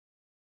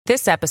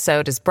This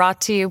episode is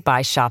brought to you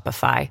by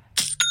Shopify.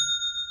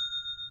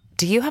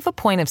 Do you have a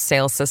point of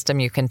sale system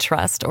you can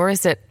trust, or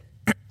is it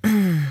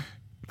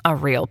a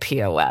real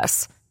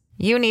POS?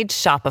 You need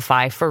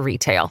Shopify for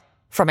retail.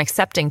 From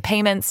accepting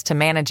payments to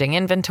managing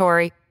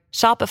inventory,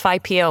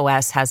 Shopify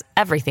POS has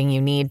everything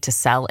you need to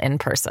sell in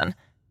person.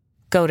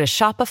 Go to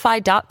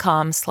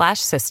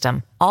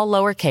shopify.com/system, all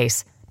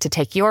lowercase, to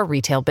take your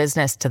retail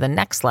business to the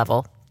next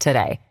level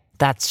today.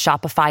 That's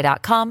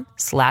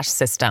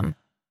shopify.com/system.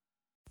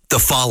 The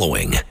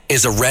following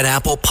is a Red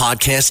Apple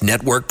Podcast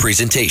Network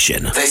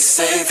presentation. They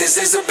say this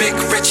is a big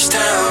rich town.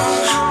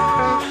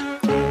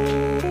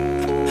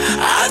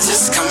 I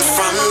just come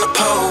from the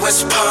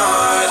poet's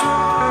part.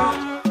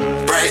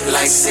 Bright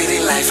light, city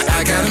life,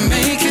 I gotta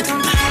make it.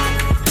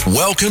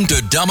 Welcome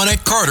to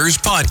Dominic Carter's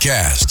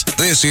podcast.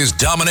 This is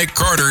Dominic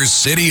Carter's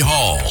City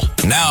Hall.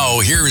 Now,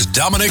 here's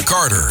Dominic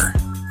Carter.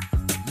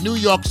 New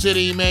York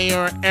City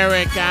Mayor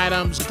Eric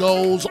Adams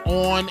goes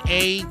on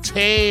a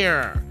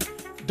tear.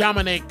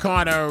 Dominic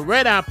Carter,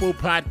 Red Apple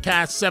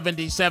Podcast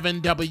 77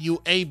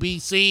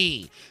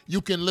 WABC. You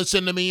can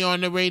listen to me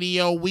on the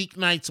radio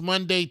weeknights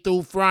Monday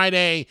through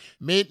Friday,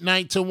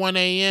 midnight to 1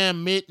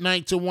 a.m.,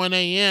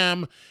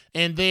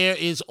 and there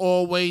is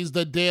always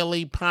the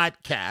daily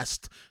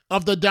podcast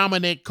of the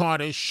Dominic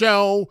Carter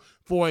Show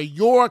for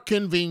your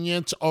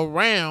convenience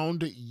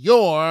around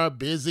your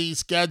busy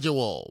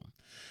schedule.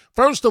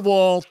 First of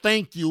all,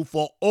 thank you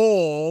for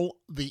all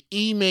the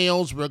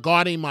emails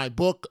regarding my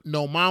book,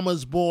 No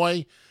Mama's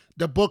Boy.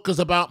 The book is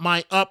about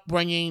my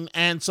upbringing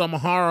and some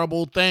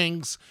horrible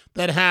things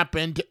that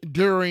happened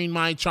during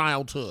my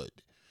childhood.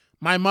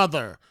 My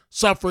mother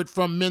suffered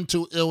from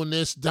mental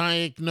illness,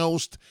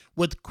 diagnosed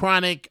with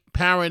chronic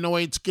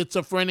paranoid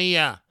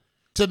schizophrenia.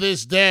 To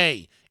this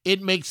day,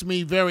 it makes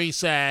me very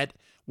sad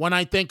when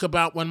I think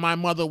about when my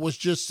mother was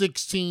just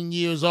 16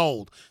 years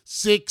old.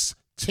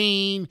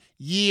 16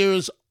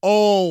 years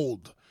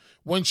old.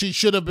 When she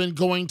should have been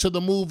going to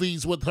the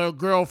movies with her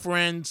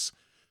girlfriends,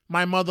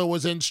 my mother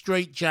was in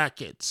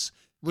straitjackets,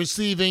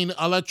 receiving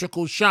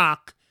electrical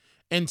shock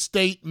in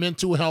state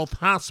mental health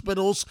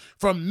hospitals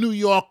from New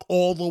York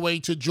all the way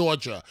to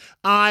Georgia.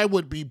 I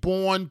would be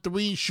born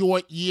 3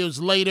 short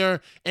years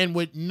later and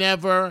would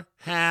never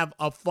have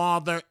a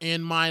father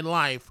in my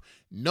life.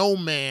 No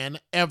man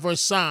ever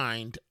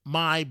signed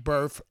my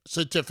birth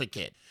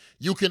certificate.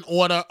 You can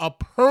order a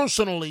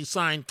personally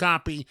signed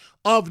copy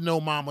of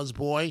No Mama's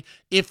Boy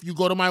if you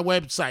go to my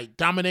website,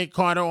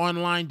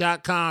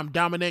 DominicCarterOnline.com,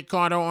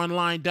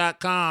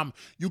 DominicCarterOnline.com.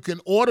 You can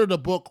order the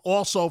book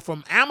also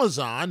from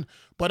Amazon,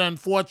 but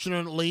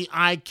unfortunately,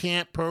 I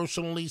can't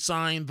personally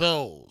sign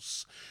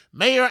those.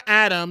 Mayor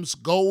Adams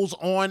goes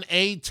on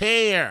a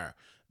tear.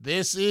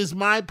 This is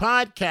my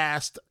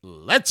podcast.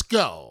 Let's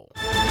go.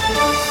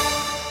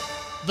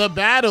 The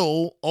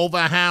battle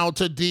over how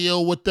to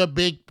deal with the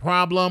big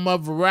problem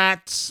of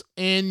rats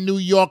in New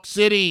York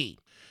City.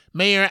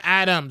 Mayor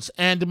Adams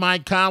and my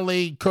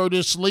colleague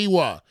Curtis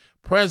Sliwa,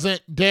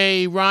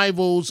 present-day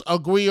rivals,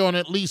 agree on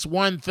at least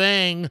one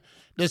thing.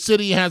 The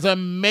city has a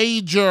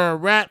major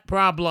rat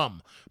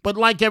problem. But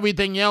like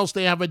everything else,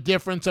 they have a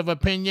difference of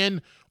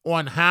opinion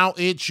on how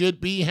it should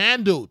be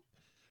handled.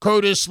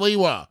 Curtis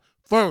Sliwa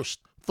first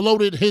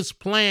floated his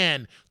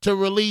plan to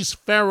release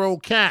feral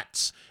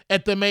cats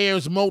at the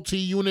mayor's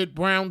multi-unit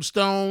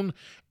brownstone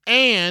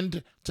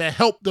and to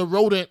help the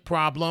rodent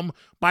problem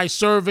by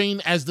serving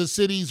as the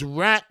city's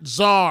rat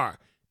czar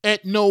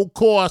at no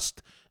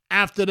cost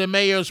after the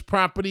mayor's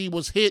property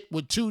was hit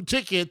with 2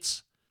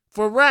 tickets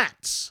for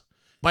rats.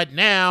 But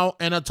now,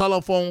 in a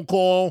telephone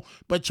call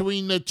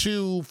between the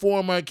 2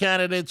 former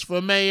candidates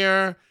for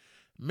mayor,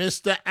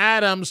 Mr.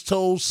 Adams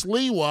told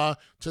Sliwa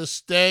to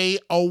stay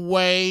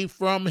away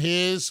from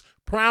his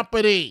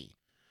property.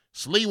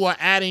 Sliwa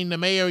adding the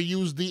mayor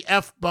used the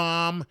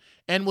F-bomb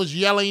and was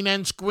yelling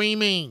and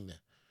screaming.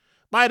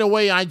 By the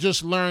way, I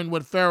just learned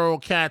what feral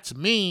cats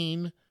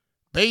mean.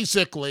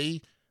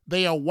 Basically,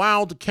 they are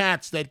wild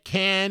cats that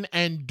can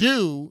and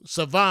do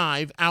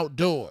survive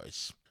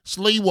outdoors.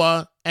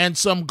 Sliwa and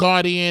some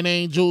guardian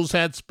angels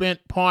had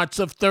spent parts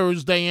of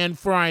Thursday and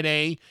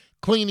Friday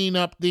cleaning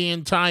up the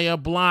entire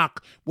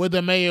block where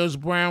the mayor's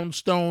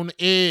brownstone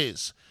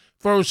is.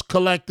 First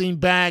collecting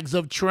bags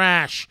of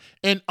trash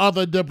and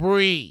other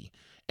debris,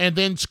 and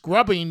then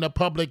scrubbing the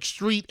public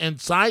street and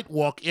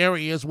sidewalk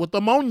areas with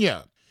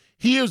ammonia.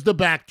 Here's the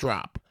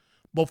backdrop.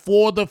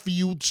 Before the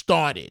feud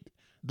started,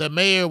 the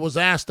mayor was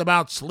asked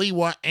about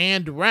Sliwa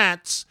and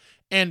rats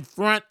in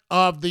front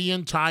of the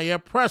entire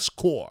press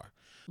corps.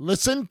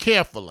 Listen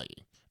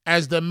carefully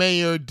as the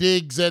mayor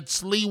digs at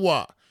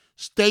Sliwa,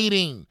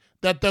 stating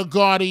that the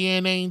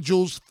Guardian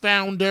Angels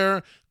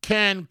founder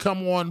can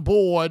come on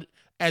board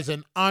as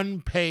an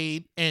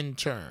unpaid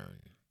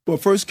intern. Well,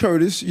 first,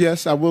 Curtis,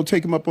 yes, I will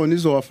take him up on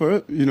his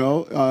offer.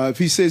 If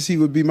he says he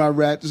would be my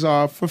rat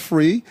czar for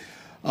free,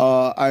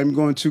 I'm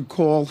going to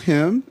call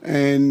him,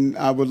 and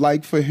I would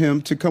like for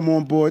him to come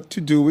on board to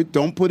do it.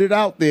 Don't put it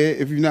out there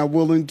if you're not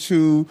willing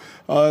to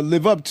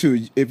live up to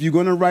it. If you're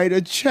going to write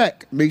a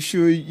check, make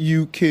sure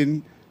you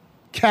can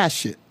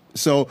cash it.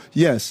 So,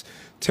 yes,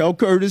 tell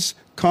Curtis,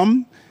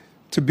 come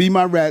to be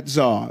my rat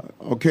czar,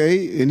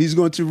 okay? And he's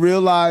going to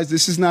realize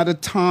this is not a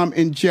Tom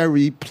and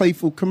Jerry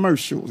playful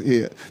commercial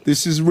here.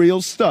 This is real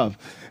stuff.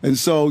 And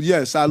so,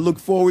 yes, I look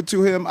forward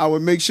to him. I will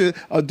make sure,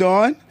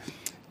 Dawn,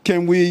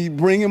 can we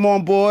bring him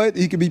on board?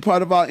 He could be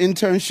part of our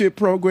internship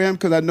program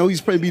because I know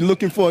he's probably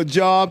looking for a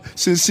job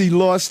since he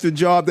lost the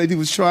job that he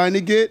was trying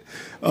to get.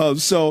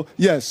 So,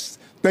 yes,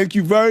 thank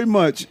you very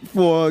much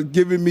for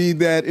giving me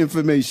that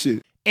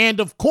information.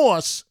 And, of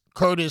course,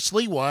 Curtis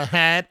Sliwa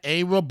had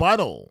a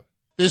rebuttal.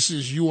 This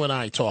is you and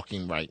I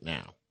talking right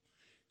now.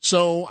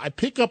 So I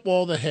pick up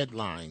all the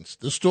headlines.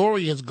 The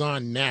story has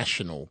gone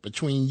national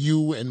between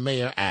you and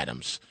Mayor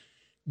Adams.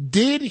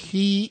 Did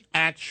he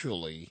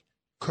actually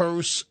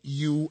curse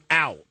you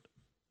out?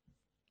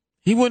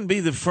 He wouldn't be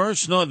the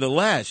first nor the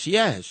last,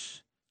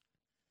 yes.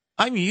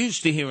 I'm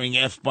used to hearing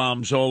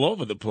F-bombs all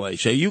over the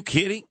place. Are you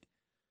kidding?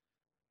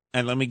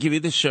 And let me give you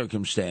the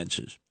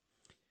circumstances.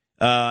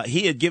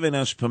 He had given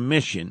us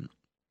permission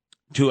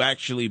to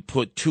actually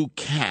put 2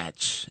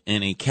 cats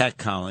in a cat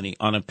colony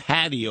on a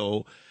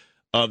patio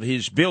of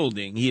his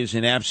building. He is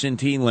an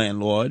absentee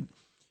landlord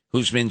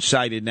who's been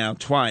cited now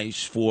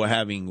twice for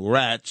having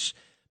rats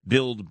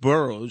build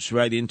burrows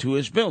right into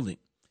his building.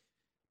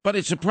 But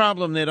it's a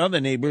problem that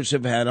other neighbors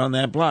have had on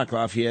that block,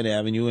 Lafayette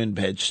Avenue in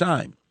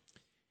Bed-Stuy.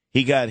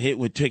 He got hit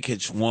with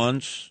tickets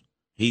once.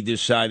 He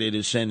decided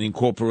to send in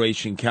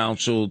Corporation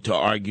Counsel to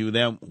argue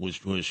them,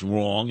 which was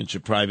wrong. It's a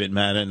private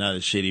matter, not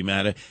a city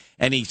matter.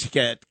 And he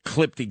got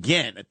clipped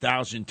again,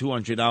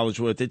 $1,200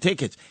 worth of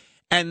tickets.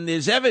 And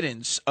there's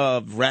evidence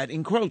of rat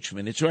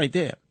encroachment. It's right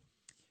there.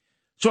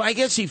 So I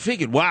guess he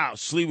figured, wow,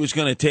 Slee was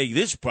going to take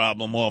this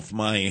problem off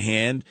my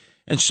hand.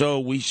 And so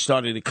we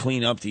started to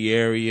clean up the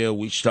area.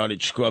 We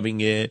started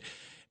scrubbing it.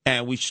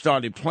 And we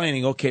started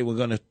planning, okay, we're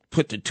going to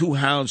put the 2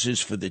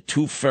 houses for the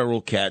 2 feral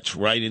cats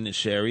right in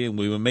this area. And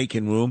we were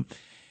making room.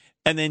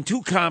 And then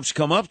 2 cops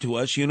come up to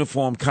us,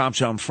 uniformed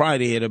cops on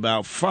Friday at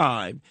about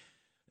 5,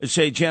 and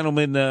say,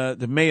 gentlemen,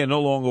 the mayor no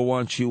longer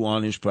wants you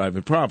on his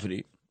private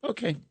property.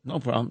 Okay, no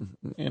problem.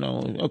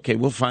 Okay,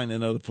 we'll find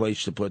another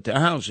place to put the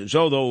houses,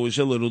 although it was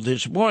a little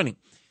disappointing.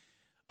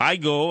 I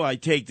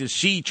take the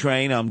C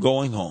train, I'm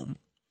going home.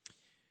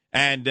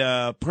 And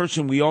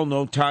person we all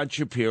know, Todd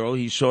Shapiro,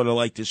 he's sort of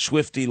like the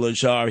Swifty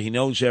Lazar. He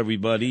knows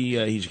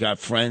everybody. He's got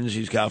friends,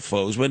 he's got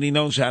foes, but he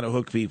knows how to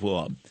hook people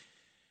up.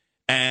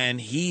 And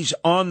he's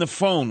on the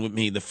phone with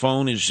me. The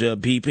phone is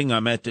beeping.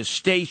 I'm at the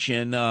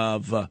station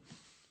of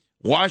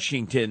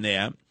Washington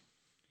there,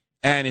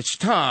 and it's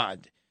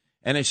Todd.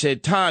 And I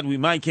said, Todd, we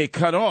might get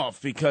cut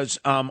off because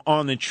I'm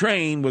on the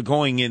train. We're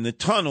going in the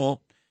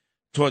tunnel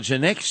towards the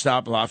next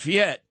stop,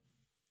 Lafayette.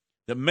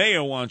 The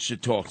mayor wants to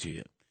talk to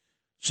you.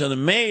 So the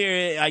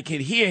mayor, I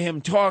could hear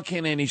him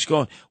talking, and he's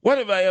going, what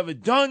have I ever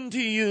done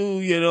to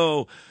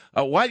you?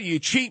 Why do you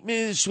treat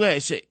me this way? I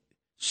say,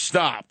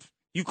 stop.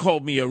 You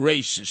called me a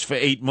racist for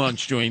 8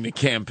 months during the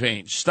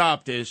campaign.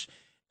 Stop this.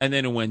 And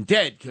then it went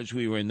dead because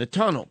we were in the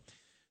tunnel.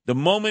 The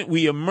moment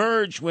we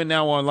emerged, we're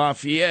now on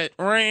Lafayette.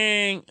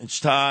 Ring. It's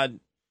Todd.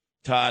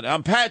 Todd,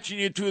 I'm patching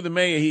you to the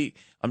mayor.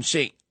 I'm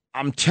saying,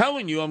 I'm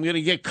telling you, I'm going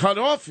to get cut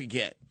off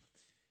again.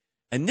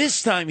 And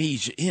this time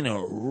he's in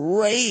a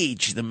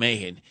rage, the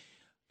mayor.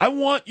 I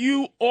want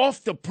you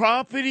off the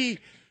property.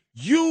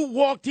 You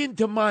walked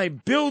into my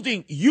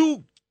building.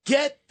 You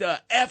get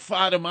the F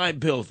out of my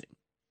building.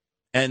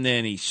 And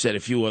then he said a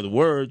few other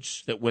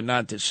words that were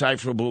not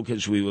decipherable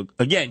because we were,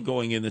 again,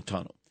 going in the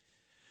tunnel.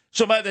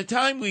 So by the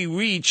time we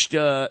reached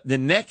the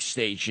next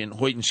station,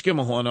 Hoyt and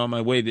Skimmerhorn, on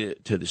my way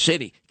to the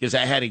city, because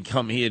I had to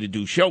come here to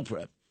do show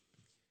prep,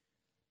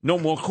 no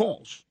more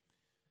calls.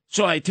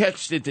 So I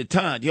texted to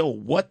Todd,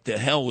 what the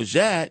hell was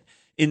that?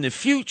 In the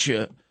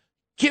future,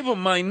 give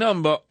him my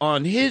number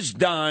on his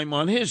dime,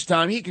 on his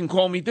time. He can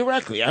call me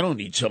directly. I don't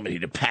need somebody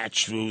to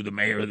patch through the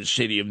mayor of the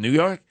city of New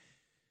York.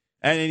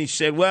 And then he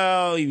said,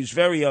 well, he was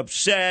very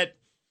upset.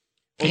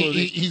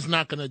 He's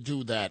not going to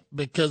do that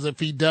because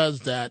if he does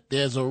that,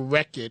 there's a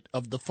record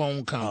of the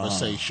phone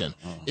conversation.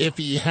 If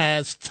he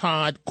has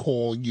Todd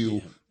call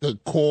you, the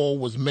call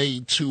was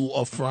made to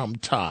or from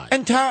Todd.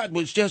 And Todd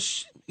was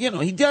just,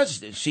 he does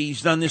this.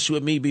 He's done this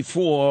with me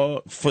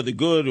before for the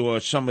good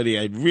or somebody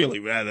I'd really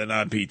rather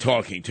not be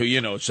talking to.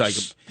 It's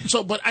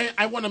like. But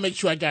I want to make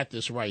sure I got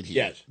this right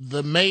here. Yes.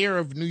 The mayor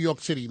of New York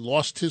City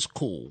lost his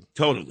cool.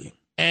 Totally.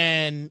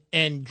 And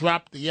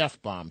dropped the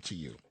F-bomb to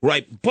you.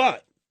 Right,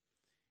 but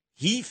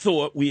he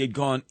thought we had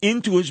gone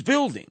into his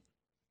building.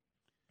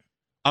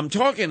 I'm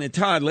talking to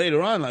Todd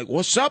later on, like,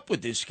 what's up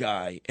with this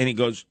guy? And he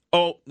goes,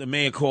 the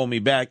mayor called me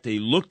back. They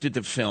looked at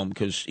the film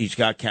because he's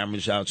got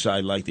cameras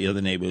outside like the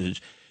other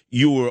neighborhoods.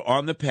 You were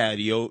on the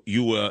patio.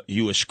 You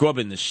were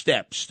scrubbing the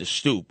steps, the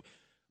stoop,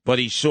 but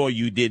he saw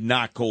you did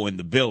not go in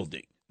the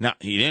building. Now,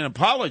 he didn't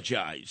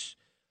apologize,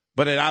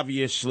 but it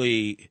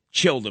obviously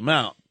chilled him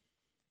out.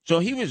 So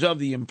he was of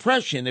the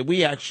impression that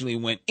we actually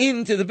went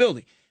into the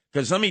building.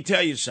 Because let me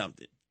tell you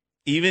something.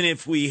 Even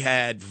if we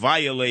had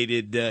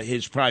violated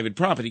his private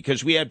property,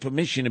 because we had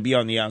permission to be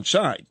on the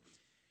outside,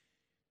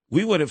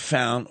 we would have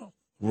found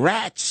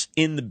rats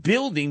in the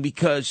building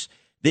because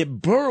they're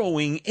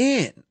burrowing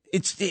in.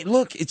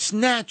 Look, it's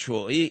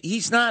natural.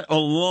 He's not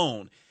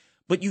alone.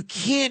 But you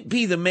can't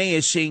be the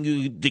mayor saying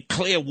you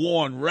declare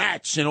war on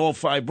rats in all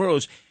 5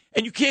 boroughs,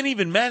 and you can't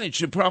even manage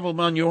the problem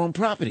on your own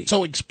property.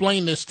 So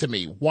explain this to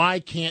me. Why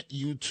can't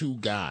you two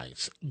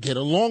guys get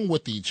along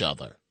with each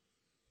other?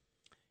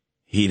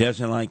 He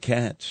doesn't like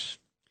cats,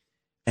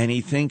 and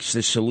he thinks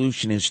the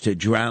solution is to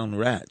drown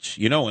rats.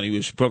 You know, when he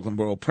was Brooklyn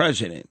Borough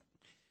president,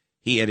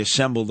 he had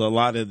assembled a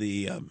lot of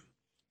the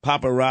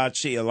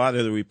paparazzi, a lot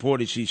of the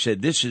reporters. He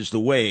said, this is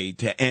the way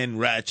to end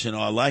rats in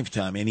our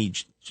lifetime, and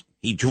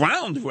he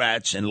drowned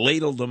rats and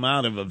ladled them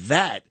out of a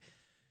vat.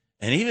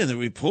 And even the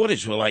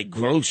reporters were like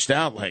grossed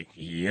out, like,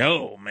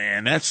 yo,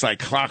 man, that's like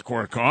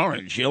Clockwork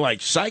Orange. You're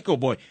like Psycho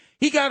Boy.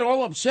 He got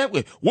all upset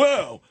with,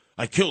 well,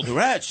 I killed the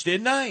rats,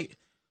 didn't I?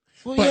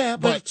 Well,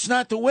 but it's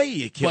not the way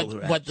you kill the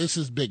rats. But this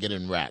is bigger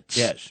than rats.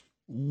 Yes.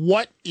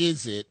 What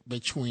is it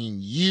between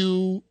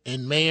you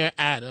and Mayor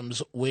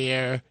Adams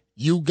where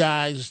you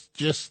guys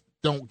just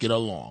don't get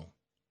along?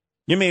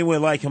 You mean we're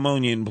like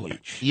ammonia and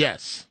bleach?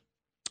 Yes.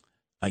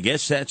 I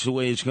guess that's the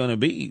way it's going to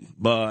be.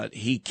 But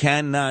he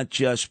cannot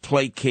just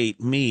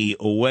placate me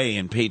away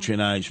and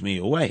patronize me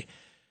away.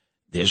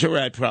 There's a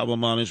rat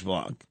problem on his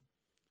block.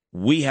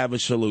 We have a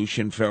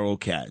solution, feral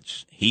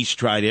cats. He's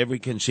tried every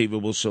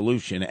conceivable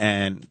solution,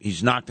 and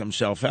he's knocked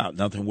himself out.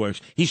 Nothing works.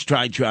 He's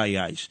tried dry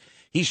ice.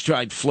 He's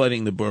tried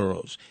flooding the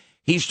boroughs.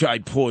 He's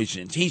tried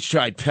poisons. He's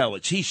tried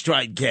pellets. He's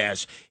tried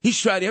gas. He's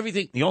tried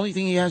everything. The only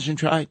thing he hasn't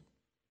tried,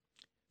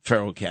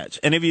 feral cats.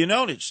 And if you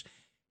notice,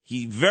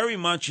 he very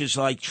much is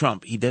like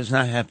Trump. He does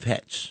not have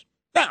pets.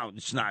 Now,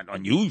 it's not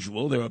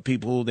unusual. There are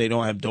people who they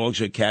don't have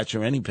dogs or cats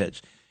or any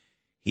pets.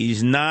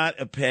 He's not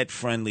a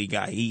pet-friendly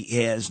guy.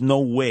 He has no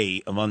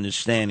way of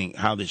understanding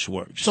how this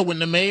works. So when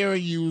the mayor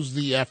used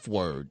the F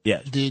word,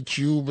 yes, did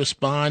you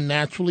respond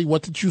naturally?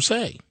 What did you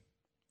say?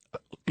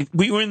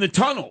 We were in the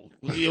tunnel.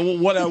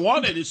 What I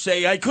wanted to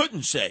say, I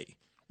couldn't say.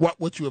 What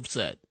would you have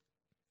said?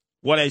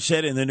 What I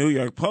said in the New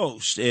York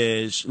Post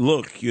is,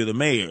 look, you're the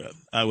mayor.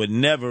 I would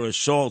never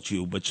assault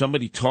you, but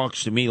somebody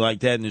talks to me like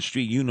that in the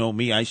street, you know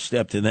me, I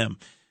step to them.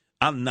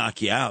 I'll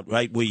knock you out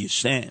right where you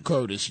stand.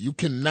 Curtis, you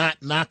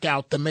cannot knock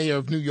out the mayor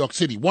of New York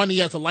City. 1, he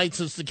has a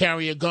license to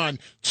carry a gun.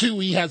 2,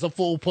 he has a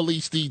full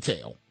police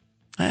detail.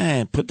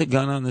 Put the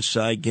gun on the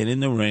side, get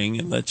in the ring,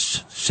 and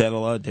let's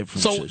settle our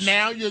differences. So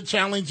now you're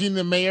challenging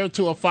the mayor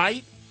to a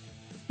fight?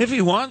 If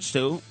he wants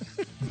to.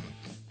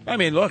 I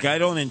mean, look, I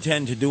don't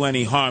intend to do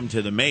any harm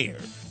to the mayor.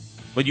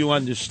 But you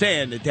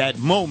understand at that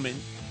moment,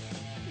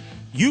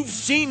 you've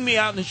seen me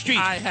out in the streets.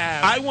 I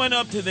have. I went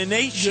up to the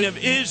Nation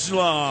of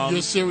Islam.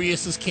 You're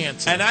serious as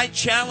cancer. And I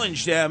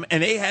challenged them,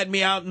 and they had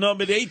me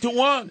outnumbered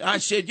 8-1. I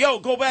said, yo,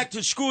 go back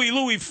to Screwy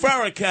Louis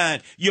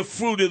Farrakhan, you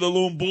Fruit of the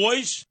Loom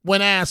boys.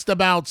 When asked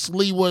about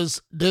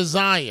Sliwa's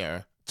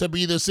desire to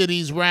be the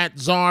city's rat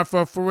czar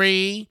for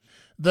free,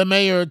 the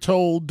mayor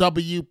told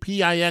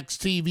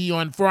WPIX-TV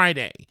on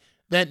Friday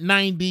that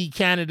 90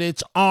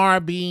 candidates are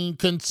being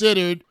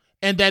considered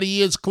and that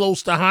he is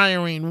close to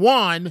hiring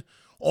one,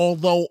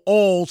 although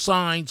all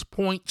signs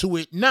point to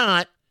it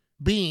not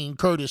being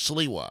Curtis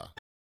Sliwa.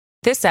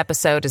 This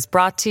episode is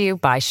brought to you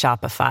by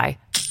Shopify.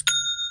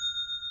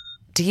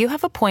 Do you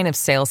have a point of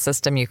sale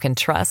system you can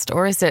trust,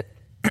 or is it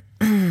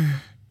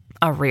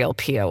a real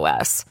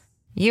POS?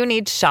 You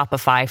need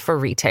Shopify for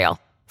retail.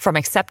 From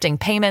accepting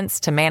payments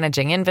to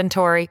managing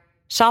inventory,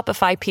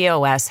 Shopify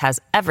POS has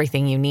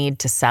everything you need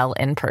to sell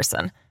in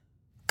person.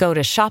 Go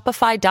to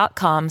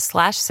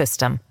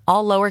shopify.com/system,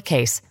 all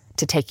lowercase,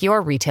 to take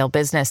your retail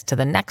business to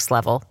the next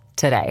level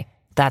today.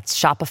 That's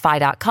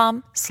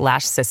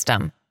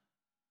shopify.com/system.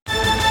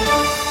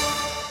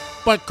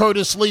 But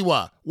Curtis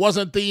Sliwa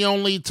wasn't the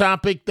only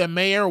topic the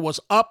mayor was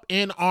up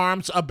in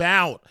arms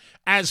about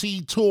as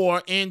he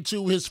tore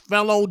into his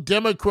fellow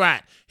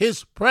Democrat,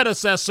 his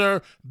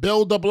predecessor,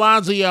 Bill de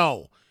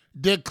Blasio,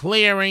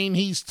 declaring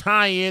he's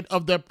tired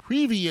of the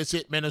previous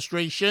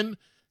administration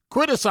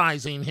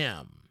criticizing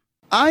him.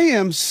 I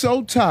am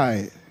so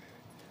tired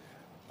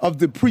of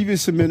the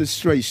previous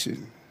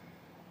administration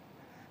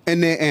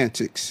and their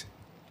antics.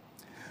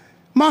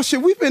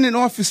 Marsha, we've been in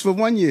office for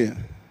 1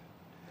 year.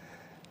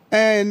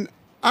 And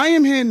I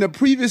am hearing the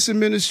previous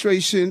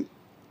administration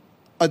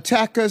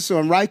attack us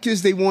on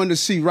Rikers. They wanted to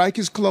see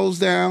Rikers closed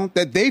down,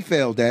 that they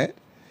failed at.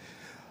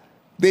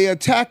 They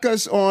attack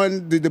us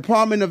on the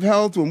Department of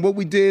Health and what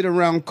we did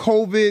around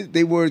COVID.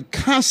 They were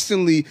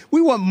constantly,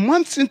 we were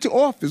months into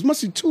office,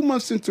 must be 2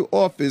 months into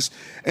office,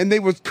 and they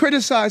were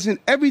criticizing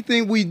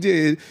everything we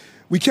did.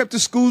 We kept the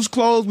schools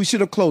closed. We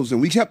should have closed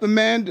them. We kept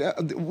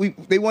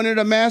they wanted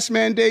a mask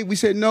mandate. We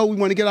said, no, we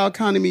want to get our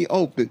economy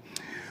open.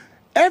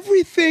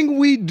 Everything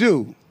we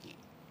do,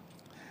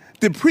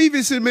 the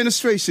previous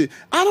administration,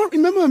 I don't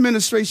remember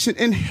administration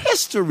in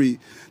history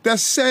that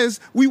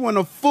says we want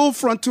a full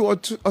frontal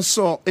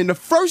assault in the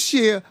first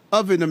year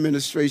of an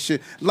administration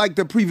like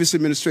the previous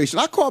administration.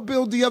 I called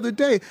Bill the other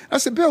day. I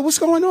said, Bill, what's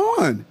going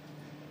on?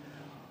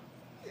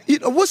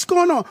 What's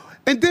going on?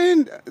 And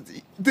then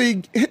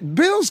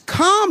Bill's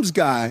comms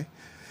guy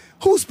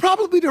who's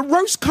probably the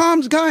worst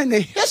comms guy in the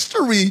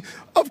history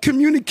of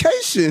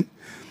communication,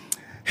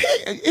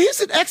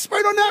 he's an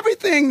expert on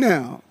everything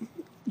now.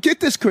 Get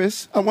this,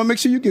 Chris. I want to make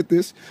sure you get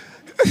this.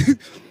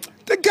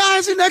 The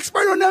guy's an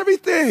expert on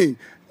everything.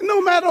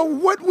 No matter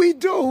what we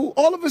do,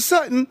 all of a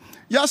sudden,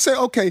 y'all say,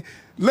 okay,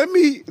 let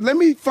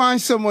me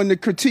find someone to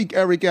critique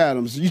Eric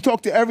Adams. You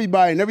talk to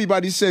everybody, and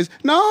everybody says,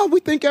 no, we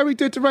think Eric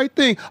did the right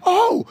thing.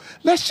 Oh,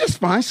 let's just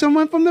find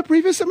someone from the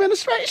previous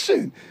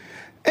administration.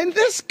 And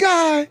this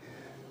guy,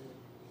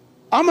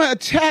 I'm going to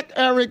attack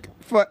Eric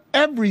for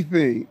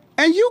everything.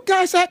 And you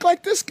guys act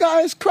like this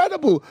guy is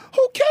credible.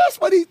 Who cares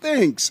what he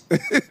thinks?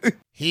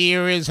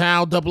 Here is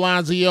how de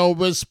Blasio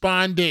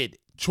responded,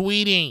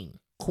 tweeting,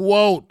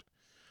 quote,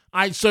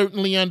 I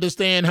certainly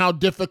understand how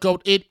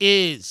difficult it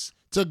is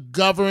to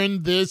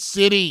govern this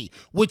city,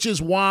 which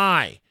is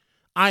why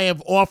I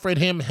have offered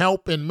him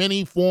help in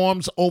many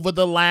forms over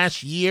the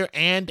last year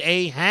and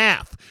a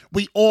half.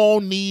 We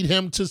all need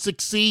him to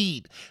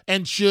succeed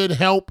and should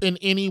help in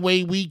any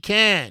way we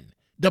can.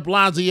 De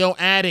Blasio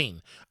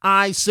adding,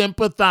 I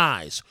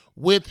sympathize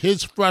with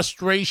his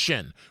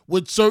frustration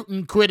with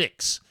certain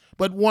critics,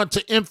 but want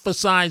to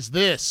emphasize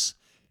this.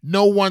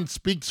 No one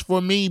speaks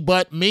for me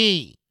but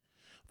me.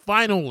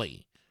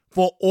 Finally,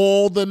 for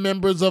all the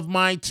members of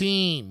my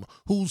team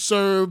who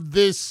serve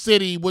this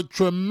city with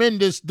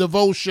tremendous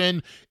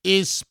devotion,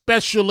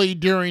 especially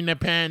during the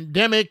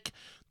pandemic,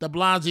 de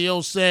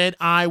Blasio said,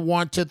 I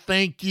want to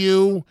thank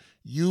you.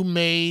 You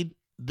made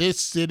this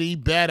city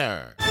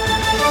better.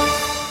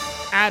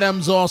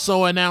 Adams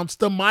also announced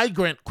the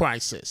migrant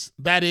crisis.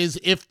 That is,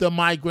 if the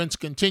migrants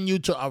continue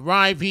to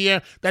arrive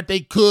here, that they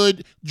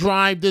could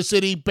drive the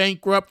city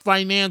bankrupt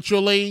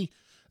financially,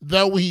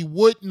 though he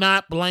would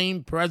not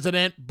blame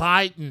President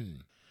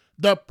Biden.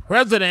 The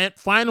president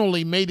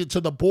finally made it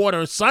to the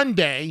border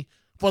Sunday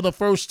for the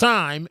first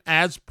time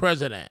as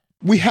president.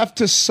 We have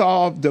to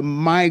solve the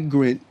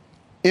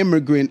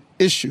migrant-immigrant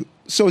issue.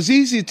 So it's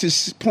easy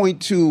to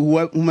point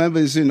to whomever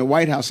is in the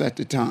White House at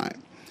the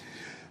time.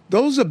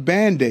 Those are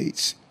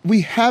Band-Aids.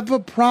 We have a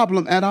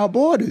problem at our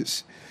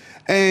borders.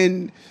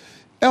 And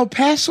El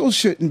Paso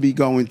shouldn't be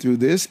going through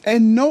this,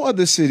 and no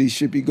other city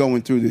should be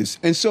going through this.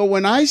 And so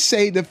when I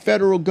say the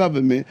federal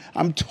government,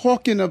 I'm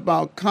talking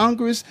about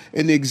Congress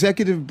and the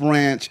executive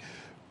branch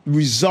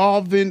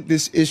resolving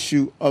this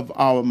issue of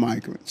our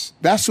migrants.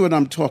 That's what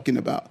I'm talking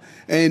about.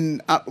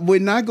 And we're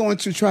not going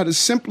to try to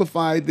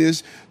simplify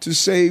this to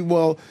say,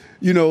 well,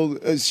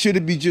 should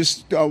it be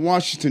just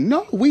Washington?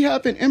 No, we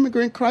have an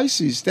immigrant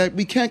crisis that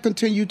we can't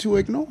continue to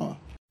ignore.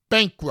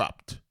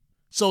 Bankrupt.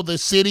 So the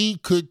city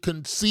could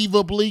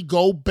conceivably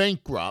go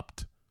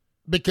bankrupt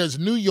because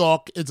New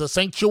York is a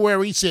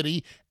sanctuary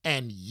city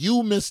and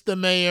you, Mr.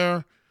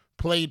 Mayor,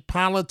 played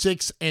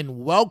politics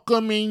in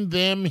welcoming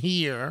them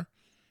here.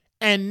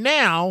 And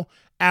now,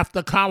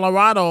 after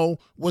Colorado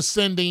was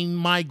sending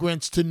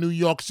migrants to New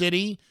York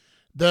City,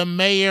 the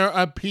mayor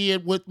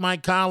appeared with my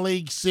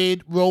colleague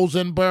Sid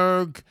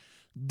Rosenberg,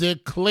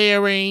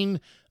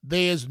 declaring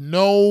there's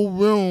no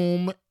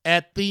room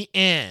at the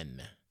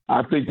inn.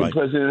 I think the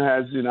president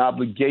has an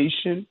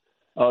obligation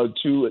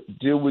to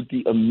deal with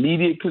the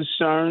immediate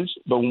concerns.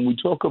 But when we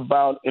talk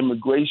about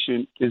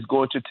immigration, it's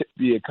going to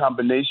be a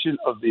combination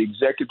of the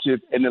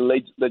executive and the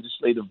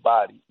legislative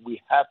body.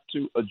 We have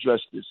to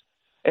address this.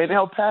 And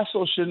El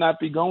Paso should not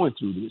be going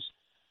through this.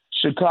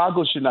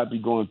 Chicago should not be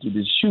going through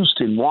this.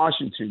 Houston,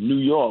 Washington, New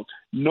York.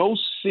 No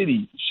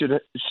city should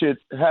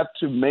have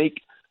to make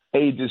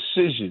a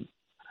decision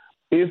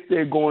if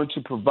they're going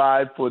to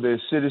provide for their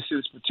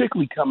citizens,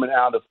 particularly coming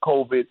out of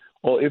COVID,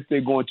 or if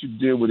they're going to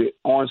deal with the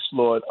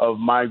onslaught of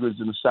migrants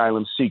and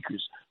asylum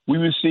seekers. We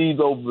received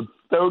over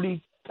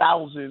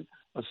 30,000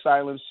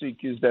 asylum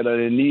seekers that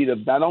are in need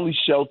of not only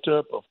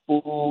shelter, but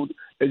food,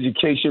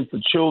 education for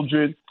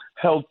children,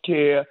 health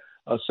care,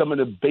 some of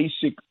the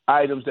basic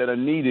items that are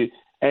needed.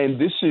 And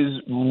this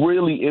is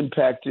really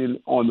impacting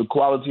on the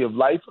quality of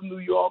life of New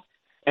York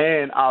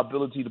and our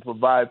ability to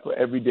provide for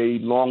everyday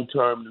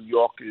long-term New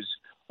Yorkers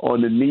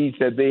on the needs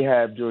that they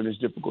have during this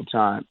difficult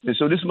time. And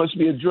so this must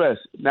be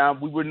addressed. Now,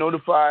 we were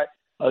notified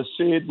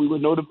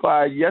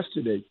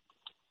yesterday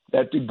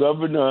that the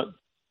governor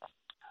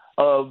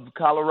of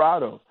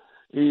Colorado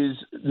is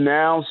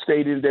now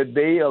stating that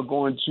they are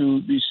going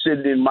to be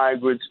sending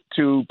migrants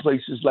to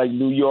places like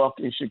New York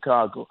and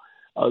Chicago.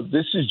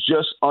 This is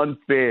just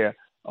unfair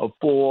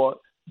for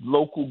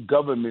local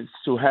governments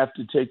to have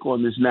to take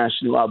on this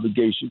national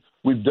obligation.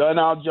 We've done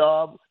our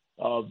job.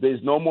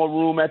 There's no more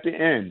room at the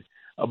end.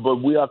 But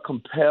we are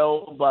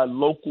compelled by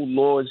local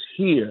laws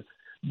here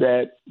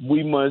that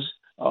we must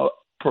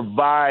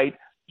provide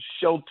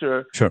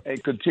shelter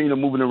and continue to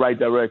move in the right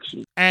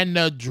direction. And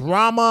the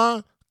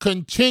drama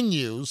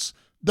continues.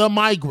 The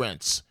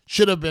migrants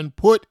should have been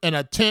put in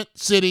a tent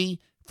city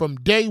from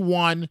day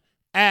one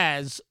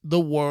as the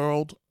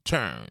world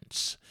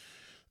turns.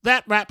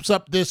 That wraps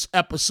up this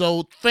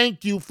episode.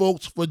 Thank you,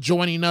 folks, for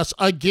joining us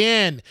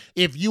again.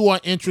 If you are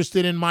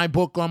interested in my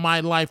book on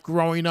my life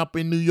growing up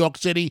in New York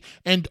City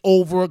and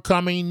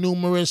overcoming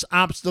numerous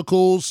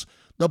obstacles,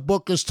 The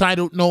book is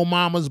titled No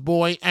Mama's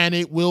Boy, and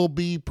it will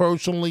be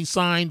personally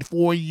signed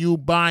for you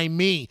by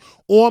me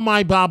or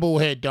my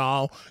bobblehead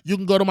doll. You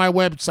can go to my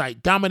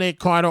website,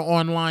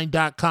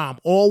 DominicCarterOnline.com.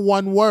 All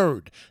one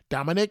word,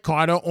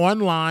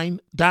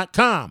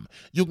 DominicCarterOnline.com.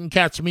 You can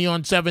catch me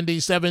on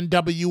 77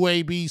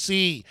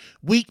 WABC,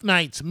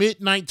 weeknights,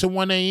 midnight to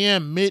 1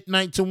 a.m.,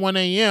 midnight to 1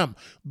 a.m.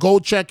 Go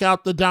check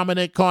out the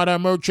Dominic Carter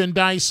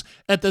merchandise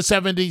at the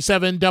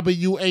 77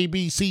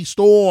 WABC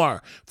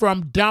store.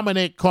 From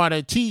Dominic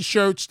Carter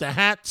t-shirts to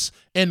hats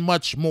and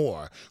much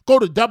more. Go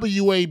to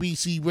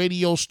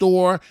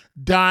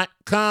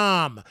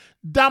WABCRadiostore.com.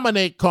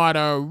 Dominic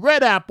Carter,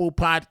 Red Apple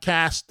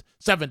Podcast,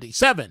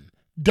 77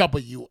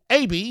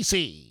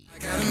 WABC.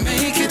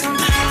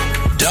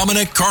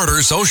 Dominic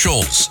Carter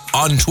Socials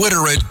on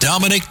Twitter at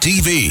Dominic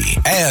TV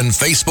and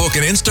Facebook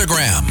and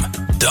Instagram.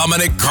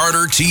 Dominic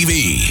Carter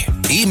TV.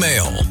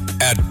 Email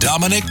at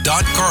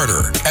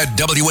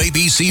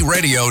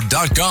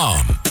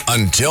dominic.carter@wabcradio.com.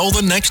 Until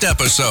the next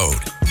episode,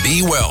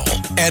 be well.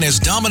 And as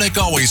Dominic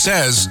always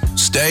says,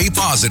 stay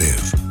positive.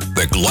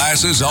 The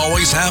glass is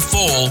always half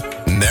full,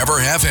 never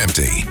half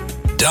empty.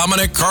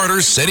 Dominic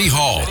Carter City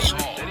Hall.